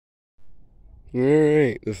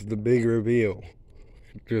Alright, this is the big reveal.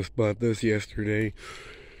 Just bought this yesterday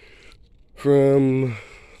from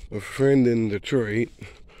a friend in Detroit.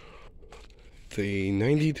 It's a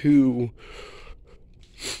 92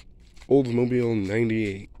 Oldsmobile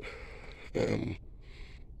 98.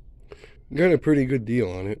 Got a pretty good deal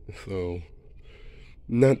on it, so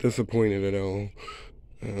not disappointed at all.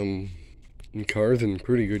 The car's in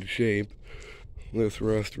pretty good shape. This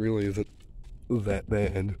rust really isn't that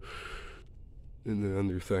bad. And the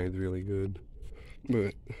underside's really good.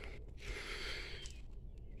 But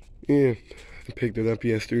yeah, I picked it up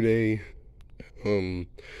yesterday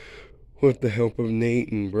with the help of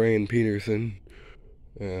Nate and Brian Peterson.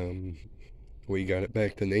 We got it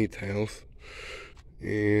back to Nate's house,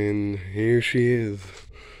 and here she is.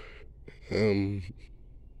 So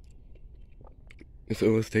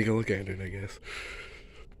let's take a look at it, I guess.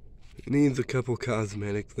 It needs a couple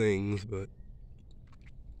cosmetic things, but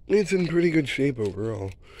it's in pretty good shape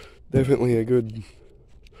overall. Definitely a good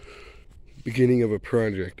beginning of a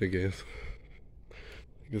project, I guess.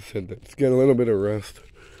 Like I said, it's got a little bit of rust,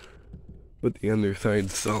 but the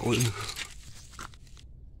underside's solid.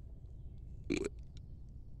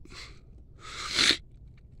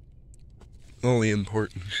 All the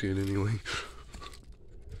important shit, anyway.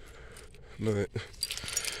 But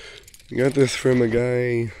I got this from a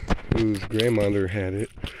guy whose grandmother had it,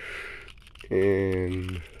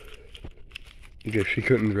 and I guess she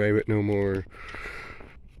couldn't drive it no more,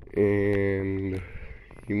 and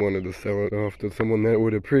he wanted to sell it off to someone that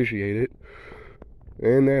would appreciate it,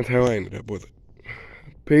 and that's how I ended up with it.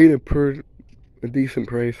 Paid a decent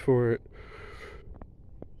price for it.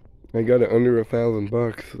 I got it under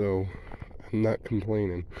 $1,000, so I'm not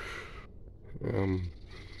complaining.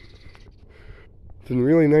 It's in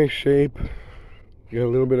really nice shape. Got a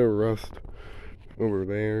little bit of rust over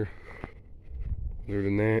there. Other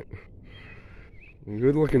than that, a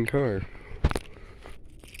good looking car.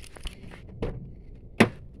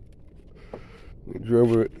 We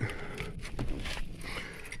drove it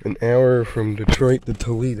an hour from Detroit to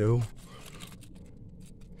Toledo,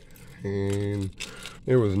 and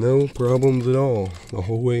there was no problems at all the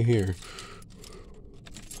whole way here.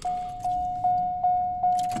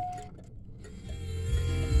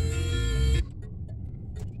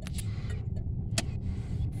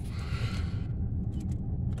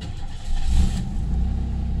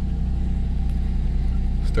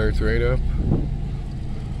 Starts right up,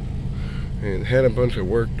 and it had a bunch of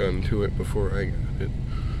work done to it before I got it.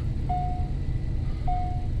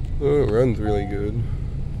 Oh, it runs really good.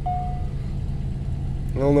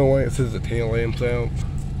 I don't know why it says the tail lamp's out.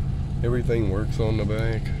 Everything works on the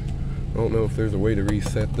back. I don't know if there's a way to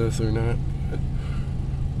reset this or not, but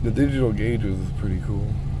the digital gauges is pretty cool.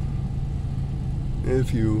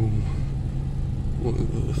 If you, what is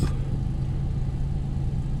this?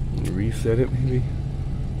 Reset it maybe?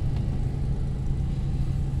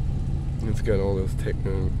 It's got all this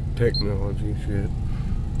technology shit.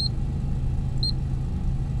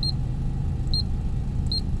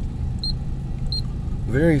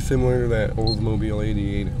 Very similar to that Oldsmobile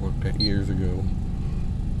 88 I looked at years ago.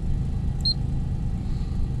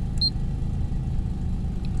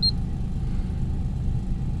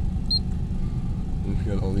 It's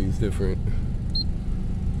got all these different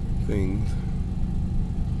things.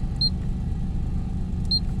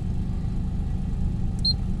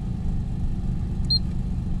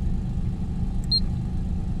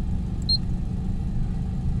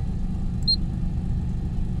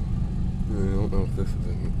 I don't know if this is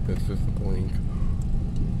that's just a blink,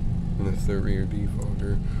 and that's their rear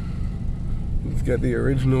defogger. It's got the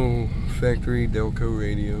original factory Delco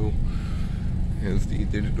radio, has the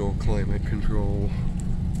digital climate control,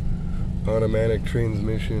 automatic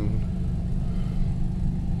transmission.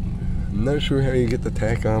 I'm not sure how you get the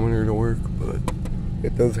tachometer to work, but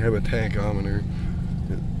it does have a tachometer.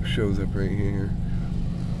 It shows up right here.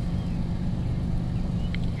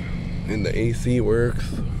 And the AC works.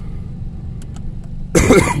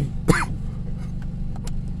 I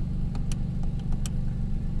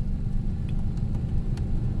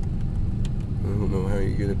don't know how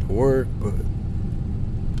you get it to work, but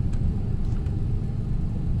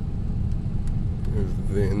there's the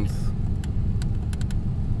vents.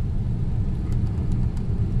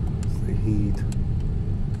 It's the heat.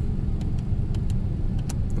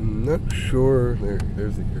 I'm not sure.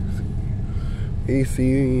 There's the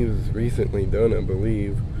AC was recently done, I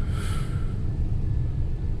believe.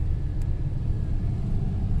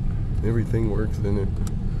 Everything works in it.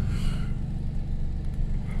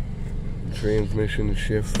 Transmission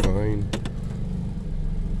shifts fine.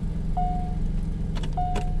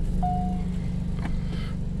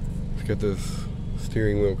 It's got this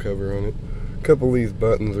steering wheel cover on it. A couple of these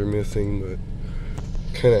buttons are missing, but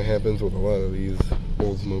kind of happens with a lot of these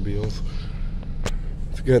Oldsmobiles.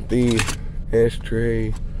 It's got the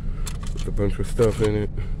ashtray with a bunch of stuff in it.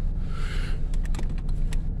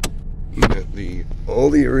 You got all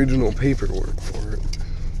the original paperwork for it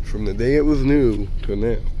from the day it was new to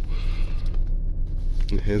now.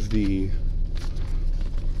 It has the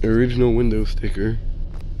original window sticker.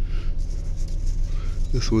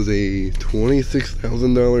 This was a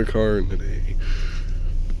 $26,000 car in the day.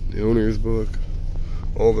 The owner's book.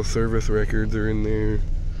 All the service records are in there.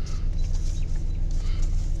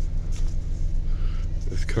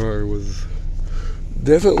 This car was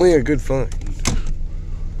definitely a good find.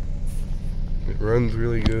 It runs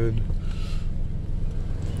really good.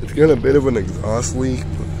 It's got a bit of an exhaust leak,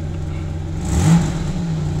 but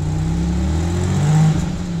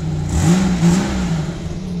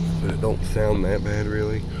it don't sound that bad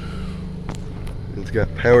really. It's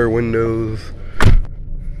got power windows.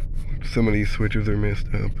 Some of these switches are messed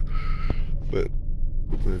up, but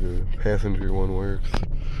the passenger one works.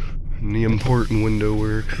 And the important window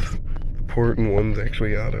works. The important one's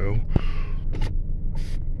actually auto.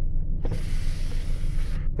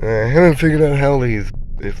 I haven't figured out how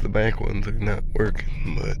if the back ones are not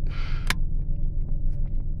working, but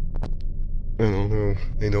I don't know.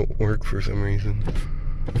 They don't work for some reason.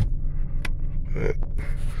 But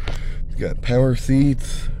it's got power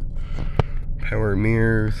seats, power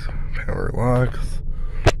mirrors, power locks.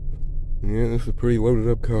 Yeah, this is a pretty loaded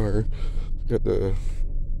up car. Got the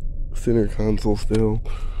center console still.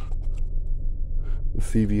 The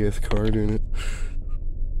CVS card in it.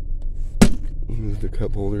 There's the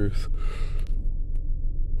cup holders.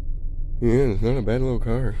 Yeah, it's not a bad little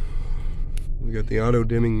car. We got the auto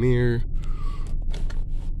dimming mirror.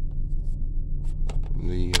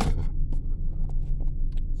 The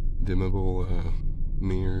dimmable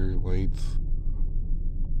mirror lights.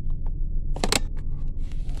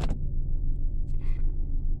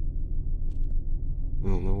 I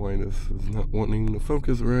don't know why this is not wanting to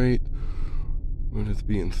focus right, but it's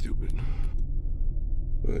being stupid.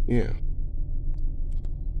 But yeah.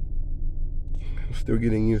 I'm still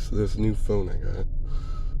getting used to this new phone I got.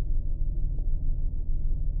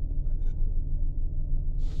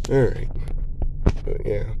 Alright. But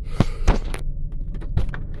yeah.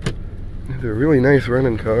 It's a really nice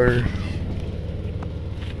running car.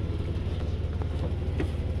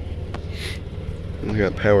 It's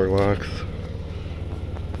got power locks.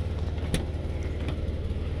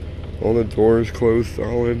 All the doors closed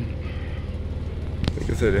solid. Like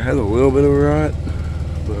I said, it has a little bit of rot,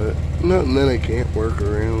 but nothing that I can't work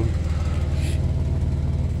around.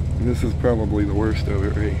 This is probably the worst of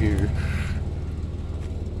it right here.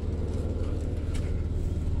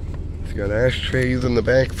 It's got ashtrays in the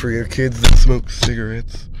back for your kids that smoke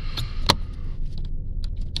cigarettes.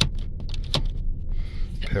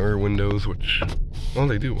 Power windows, which, well,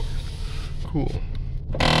 they do work. Cool.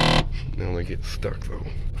 Now they get stuck though.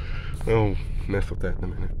 I'll mess with that in a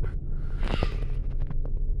minute.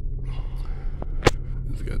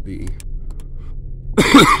 It's got the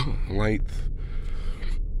lights.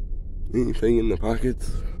 Anything in the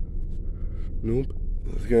pockets? Nope.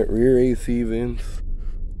 It's got rear AC vents.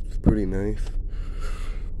 It's pretty nice.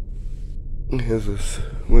 It has this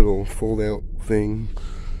little fold out thing.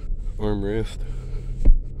 Armrest.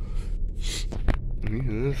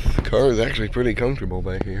 Yeah, this car is actually pretty comfortable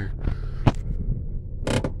back here.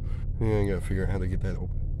 Yeah, I gotta figure out how to get that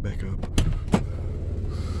back up.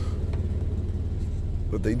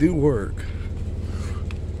 But they do work.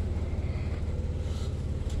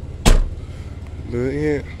 But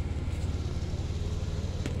yeah.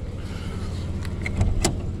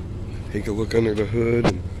 Take a look under the hood,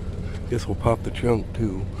 and I guess we'll pop the trunk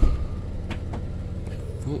too.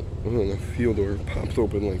 Oh, the fuel door pops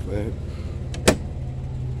open like that.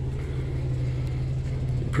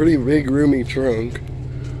 Pretty big, roomy trunk,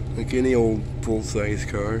 like any old full-size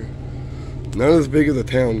car. Not as big as a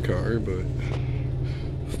town car, but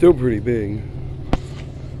still pretty big.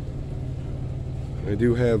 I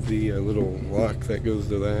do have the little lock that goes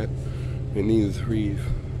to that. It needs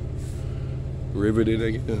riveted,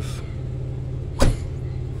 I guess.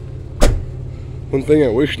 One thing I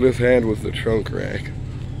wish this had was the trunk rack.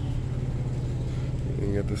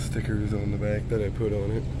 You got the stickers on the back that I put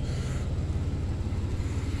on it.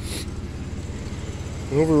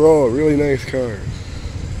 Overall, a really nice car.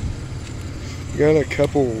 Got a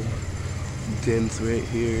couple dents right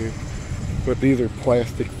here, but these are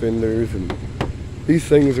plastic fenders, and these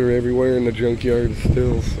things are everywhere in the junkyard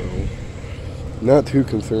still, so not too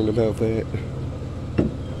concerned about that.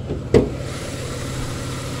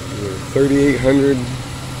 the 3800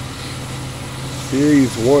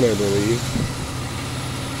 Series 1, I believe.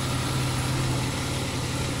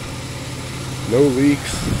 No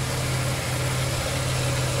leaks.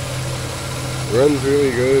 Runs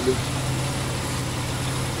really good.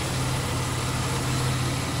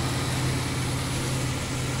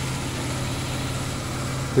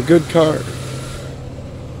 A good car.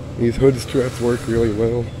 These hood struts work really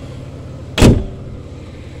well.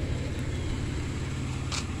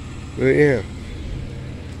 But yeah,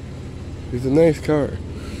 it's a nice car.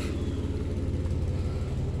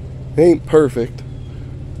 Ain't perfect,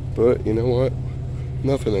 but you know what?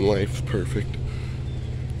 Nothing in life's perfect,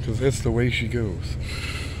 because that's the way she goes.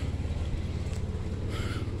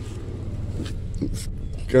 It's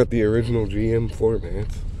got the original GM floor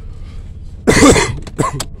mats.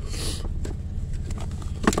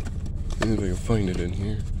 See if I can find it in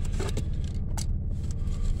here.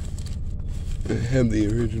 I have the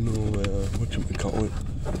original, whatchamacallit,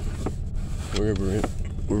 wherever it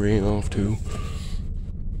ran off to.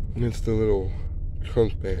 And it's the little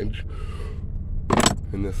trunk badge.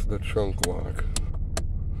 And this is the trunk lock.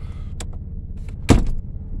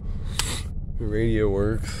 The radio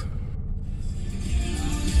works.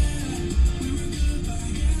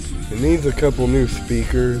 It needs a couple new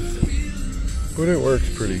speakers, but it works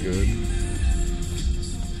pretty good.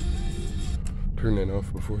 Turn that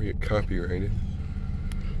off before you get copyrighted.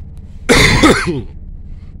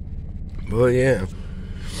 But yeah,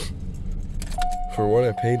 for what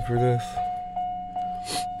I paid for this,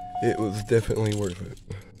 it was definitely worth it.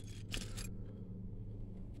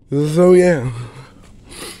 So yeah,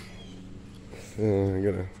 I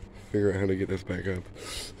gotta figure out how to get this back up.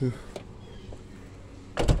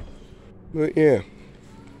 But yeah,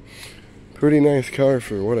 pretty nice car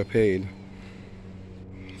for what I paid.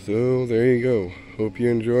 So there you go. Hope you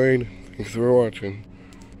enjoyed. Thanks for watching.